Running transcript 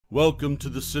Welcome to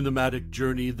the cinematic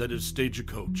journey that is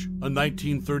Stagecoach, a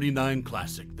 1939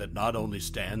 classic that not only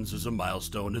stands as a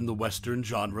milestone in the Western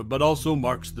genre but also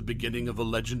marks the beginning of a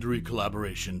legendary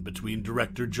collaboration between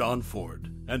director John Ford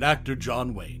and actor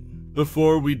John Wayne.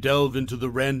 Before we delve into the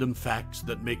random facts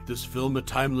that make this film a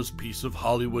timeless piece of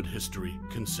Hollywood history,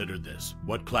 consider this.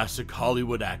 What classic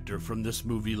Hollywood actor from this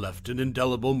movie left an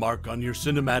indelible mark on your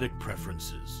cinematic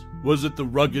preferences? Was it the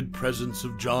rugged presence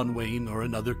of John Wayne or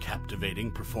another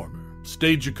captivating performer?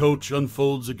 Stagecoach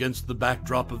unfolds against the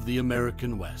backdrop of the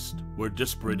American West, where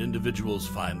disparate individuals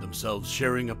find themselves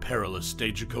sharing a perilous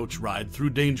stagecoach ride through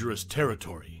dangerous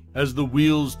territory. As the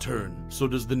wheels turn, so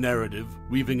does the narrative,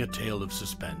 weaving a tale of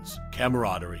suspense,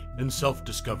 camaraderie, and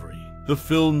self-discovery. The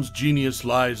film's genius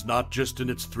lies not just in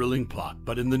its thrilling plot,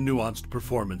 but in the nuanced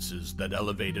performances that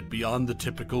elevate it beyond the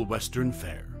typical Western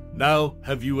fare. Now,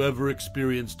 have you ever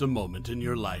experienced a moment in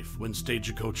your life when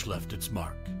Stagecoach left its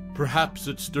mark? Perhaps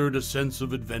it stirred a sense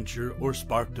of adventure or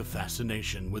sparked a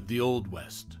fascination with the Old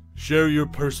West. Share your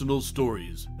personal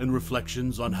stories and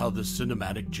reflections on how this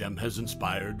cinematic gem has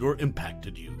inspired or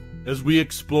impacted you. As we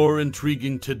explore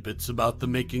intriguing tidbits about the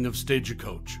making of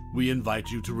Stagecoach, we invite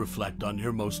you to reflect on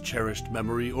your most cherished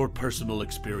memory or personal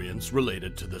experience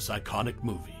related to this iconic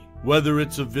movie. Whether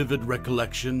it's a vivid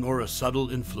recollection or a subtle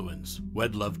influence,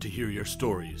 we'd love to hear your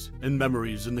stories and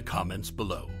memories in the comments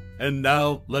below. And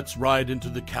now, let's ride into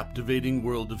the captivating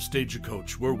world of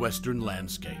Stagecoach, where Western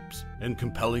landscapes and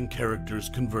compelling characters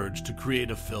converge to create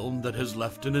a film that has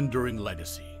left an enduring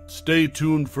legacy. Stay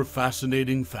tuned for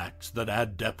fascinating facts that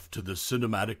add depth to this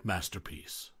cinematic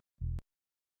masterpiece.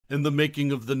 In the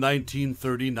making of the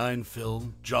 1939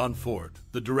 film, John Ford,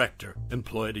 the director,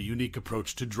 employed a unique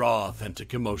approach to draw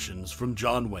authentic emotions from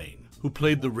John Wayne, who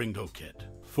played the Ringo Kid.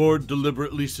 Ford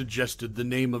deliberately suggested the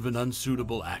name of an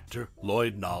unsuitable actor,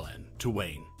 Lloyd Nolan, to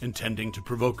Wayne, intending to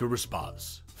provoke a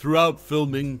response. Throughout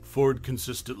filming, Ford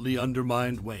consistently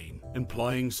undermined Wayne,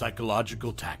 employing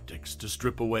psychological tactics to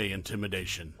strip away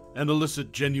intimidation and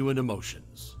elicit genuine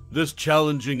emotions. This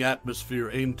challenging atmosphere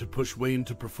aimed to push Wayne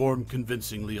to perform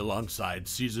convincingly alongside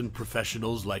seasoned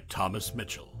professionals like Thomas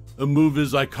Mitchell. The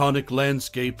movie's iconic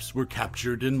landscapes were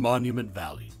captured in Monument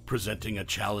Valley, presenting a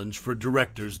challenge for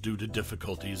directors due to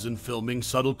difficulties in filming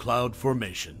subtle cloud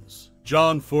formations.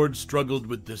 John Ford struggled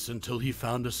with this until he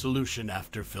found a solution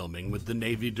after filming with the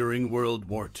Navy during World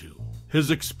War II.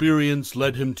 His experience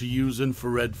led him to use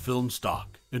infrared film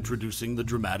stock, introducing the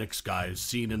dramatic skies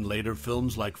seen in later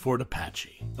films like Fort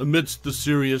Apache. Amidst the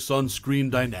serious on-screen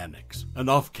dynamics, an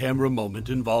off-camera moment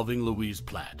involving Louise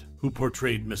Platt, who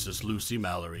portrayed Mrs. Lucy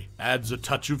Mallory, adds a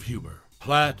touch of humor.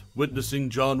 Platt,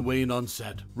 witnessing John Wayne on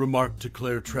set, remarked to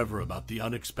Trevor about the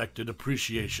unexpected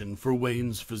appreciation for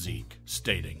Wayne's physique,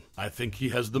 stating, "I think he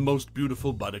has the most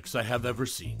beautiful buttocks I have ever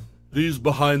seen." These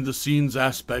behind-the-scenes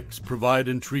aspects provide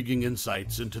intriguing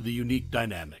insights into the unique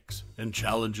dynamics and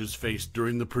challenges faced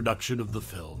during the production of the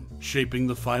film, shaping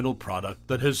the final product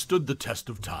that has stood the test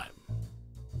of time.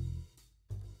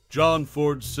 John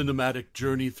Ford's cinematic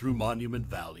journey through Monument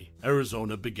Valley,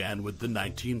 Arizona began with the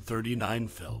 1939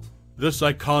 film. This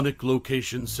iconic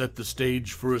location set the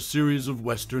stage for a series of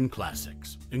Western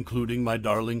classics, including My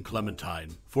Darling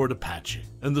Clementine, Fort Apache,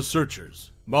 and The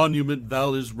Searchers. Monument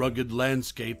Valley's rugged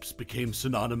landscapes became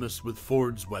synonymous with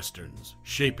Ford's Westerns,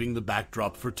 shaping the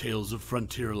backdrop for tales of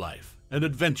frontier life and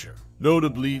adventure.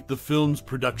 Notably, the film's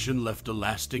production left a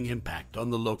lasting impact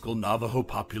on the local Navajo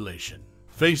population.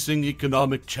 Facing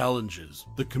economic challenges,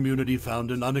 the community found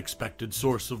an unexpected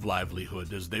source of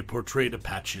livelihood as they portrayed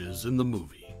Apaches in the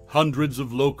movie. Hundreds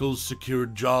of locals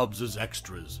secured jobs as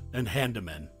extras and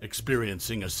handymen,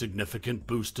 experiencing a significant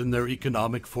boost in their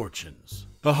economic fortunes.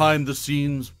 Behind the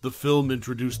scenes, the film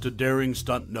introduced a daring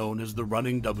stunt known as the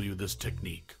Running W. This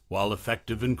technique, while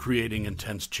effective in creating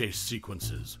intense chase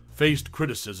sequences, faced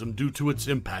criticism due to its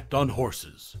impact on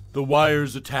horses. The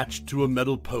wires attached to a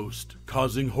metal post,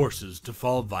 causing horses to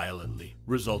fall violently,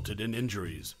 resulted in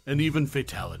injuries and even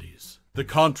fatalities. The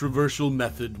controversial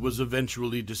method was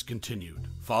eventually discontinued,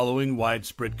 following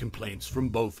widespread complaints from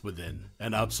both within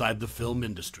and outside the film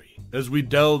industry. As we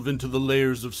delve into the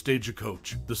layers of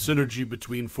Stagecoach, the synergy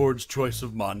between Ford's choice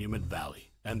of Monument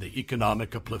Valley and the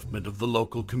economic upliftment of the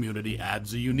local community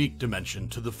adds a unique dimension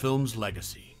to the film's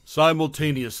legacy.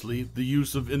 Simultaneously, the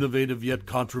use of innovative yet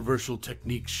controversial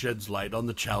techniques sheds light on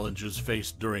the challenges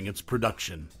faced during its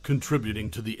production, contributing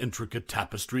to the intricate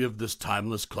tapestry of this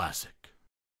timeless classic.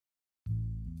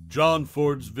 John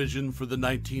Ford's vision for the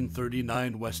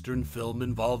 1939 Western film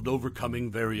involved overcoming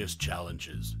various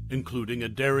challenges, including a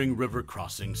daring river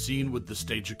crossing scene with the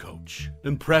Stagecoach.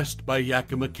 Impressed by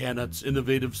Yakima Canut's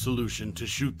innovative solution to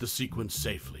shoot the sequence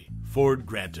safely, Ford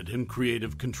granted him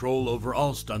creative control over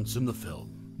all stunts in the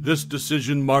film. This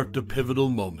decision marked a pivotal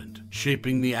moment,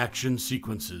 shaping the action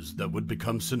sequences that would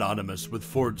become synonymous with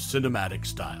Ford's cinematic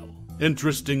style.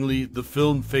 Interestingly, the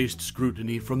film faced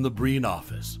scrutiny from the Breen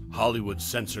office, Hollywood's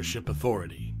censorship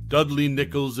authority. Dudley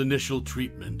Nichols' initial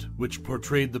treatment, which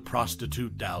portrayed the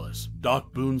prostitute Dallas,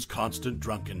 Doc Boone's constant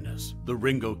drunkenness, the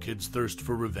Ringo kid's thirst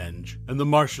for revenge, and the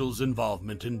Marshal's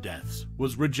involvement in deaths,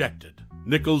 was rejected.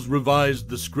 Nichols revised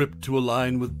the script to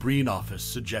align with Breen office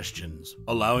suggestions,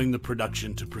 allowing the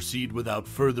production to proceed without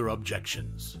further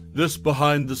objections. This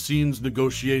behind-the-scenes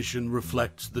negotiation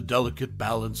reflects the delicate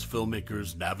balance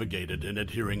filmmakers navigated in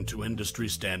adhering to industry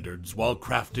standards while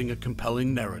crafting a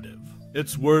compelling narrative.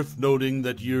 It's worth noting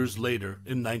that years later,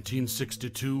 in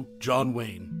 1962, John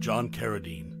Wayne, John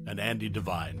Carradine, and Andy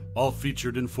Devine, all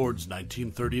featured in Ford's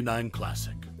 1939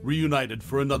 classic, reunited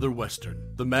for another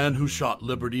Western, The Man Who Shot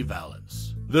Liberty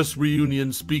Valance. This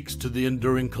reunion speaks to the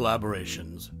enduring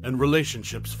collaborations and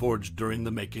relationships forged during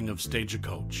the making of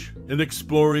Stagecoach. In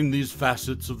exploring these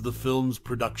facets of the film's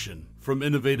production, from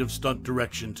innovative stunt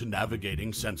direction to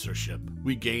navigating censorship,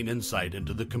 we gain insight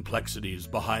into the complexities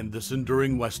behind this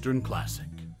enduring Western classic.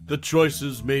 The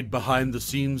choices made behind the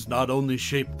scenes not only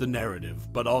shaped the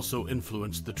narrative, but also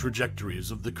influenced the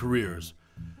trajectories of the careers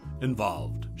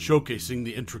involved, showcasing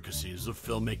the intricacies of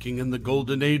filmmaking in the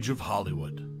golden age of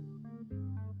Hollywood.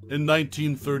 In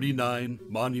 1939,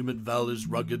 Monument Valley's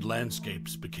rugged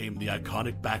landscapes became the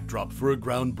iconic backdrop for a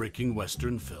groundbreaking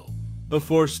Western film.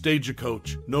 Before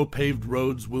Stagecoach, no paved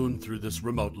roads wound through this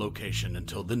remote location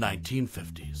until the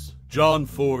 1950s. John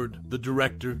Ford, the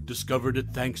director, discovered it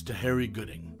thanks to Harry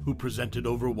Gooding, who presented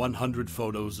over 100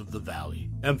 photos of the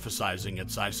valley, emphasizing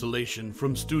its isolation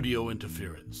from studio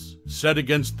interference. Set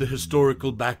against the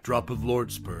historical backdrop of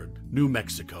Lordsburg, New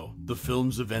Mexico, the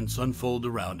film's events unfold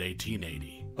around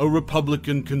 1880. A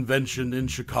Republican convention in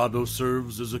Chicago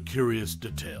serves as a curious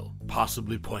detail,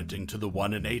 possibly pointing to the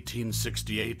one in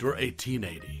 1868 or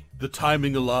 1880. The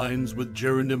timing aligns with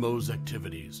Geronimo's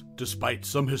activities, despite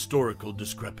some historical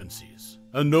discrepancies.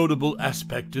 A notable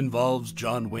aspect involves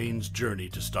John Wayne's journey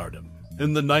to stardom.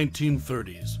 In the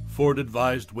 1930s, Ford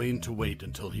advised Wayne to wait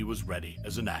until he was ready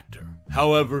as an actor.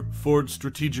 However, Ford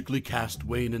strategically cast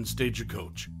Wayne in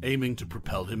Stagecoach, aiming to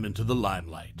propel him into the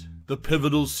limelight. The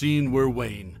pivotal scene where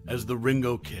Wayne, as the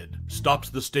Ringo Kid, stops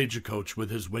the Stagecoach with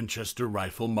his Winchester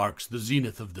rifle marks the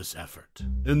zenith of this effort.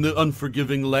 In the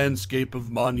unforgiving landscape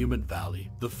of Monument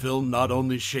Valley, the film not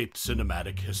only shaped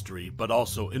cinematic history but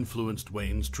also influenced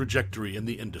Wayne's trajectory in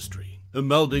the industry. The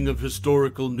melding of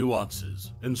historical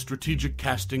nuances and strategic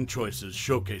casting choices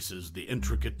showcases the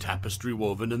intricate tapestry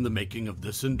woven in the making of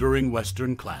this enduring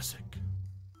Western classic.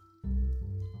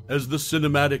 As the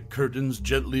cinematic curtains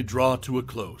gently draw to a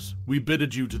close, we bid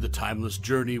adieu to the timeless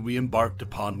journey we embarked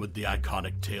upon with the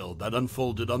iconic tale that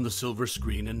unfolded on the silver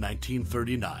screen in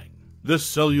 1939. This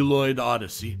celluloid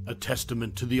odyssey, a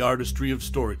testament to the artistry of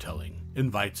storytelling,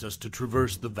 invites us to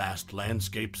traverse the vast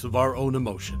landscapes of our own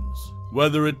emotions.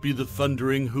 Whether it be the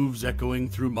thundering hooves echoing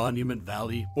through Monument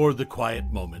Valley or the quiet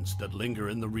moments that linger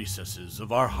in the recesses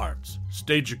of our hearts,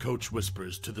 Stagecoach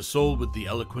whispers to the soul with the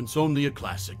eloquence only a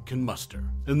classic can muster.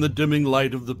 In the dimming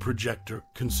light of the projector,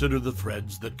 consider the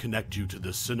threads that connect you to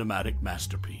this cinematic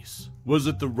masterpiece. Was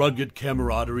it the rugged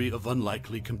camaraderie of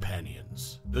unlikely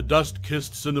companions, the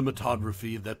dust-kissed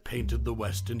cinematography that painted the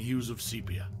West in hues of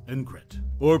sepia and grit,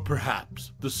 or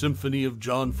perhaps the symphony of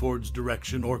John Ford's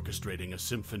direction orchestrating a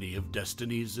symphony of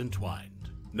destinies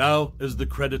entwined? Now, as the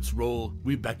credits roll,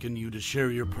 we beckon you to share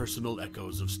your personal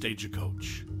echoes of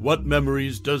Stagecoach. What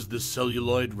memories does this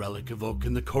celluloid relic evoke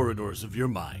in the corridors of your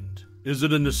mind? Is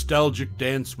it a nostalgic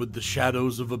dance with the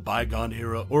shadows of a bygone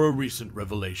era or a recent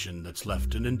revelation that's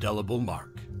left an indelible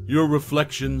mark? Your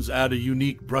reflections add a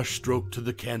unique brushstroke to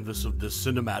the canvas of this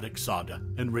cinematic saga,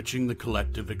 enriching the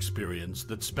collective experience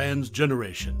that spans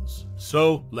generations.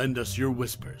 So, lend us your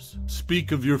whispers.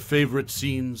 Speak of your favorite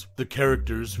scenes, the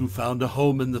characters who found a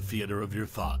home in the theater of your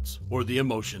thoughts, or the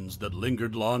emotions that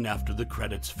lingered long after the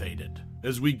credits faded.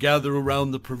 As we gather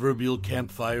around the proverbial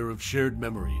campfire of shared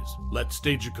memories, let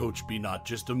Stagecoach be not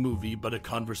just a movie but a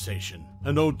conversation,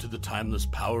 an ode to the timeless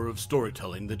power of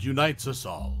storytelling that unites us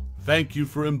all. Thank you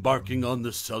for embarking on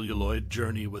this celluloid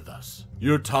journey with us.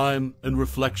 Your time and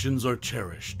reflections are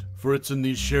cherished, for it's in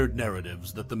these shared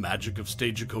narratives that the magic of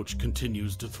Stagecoach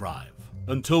continues to thrive.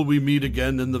 Until we meet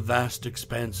again in the vast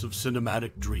expanse of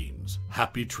cinematic dreams,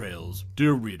 happy trails,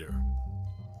 dear reader.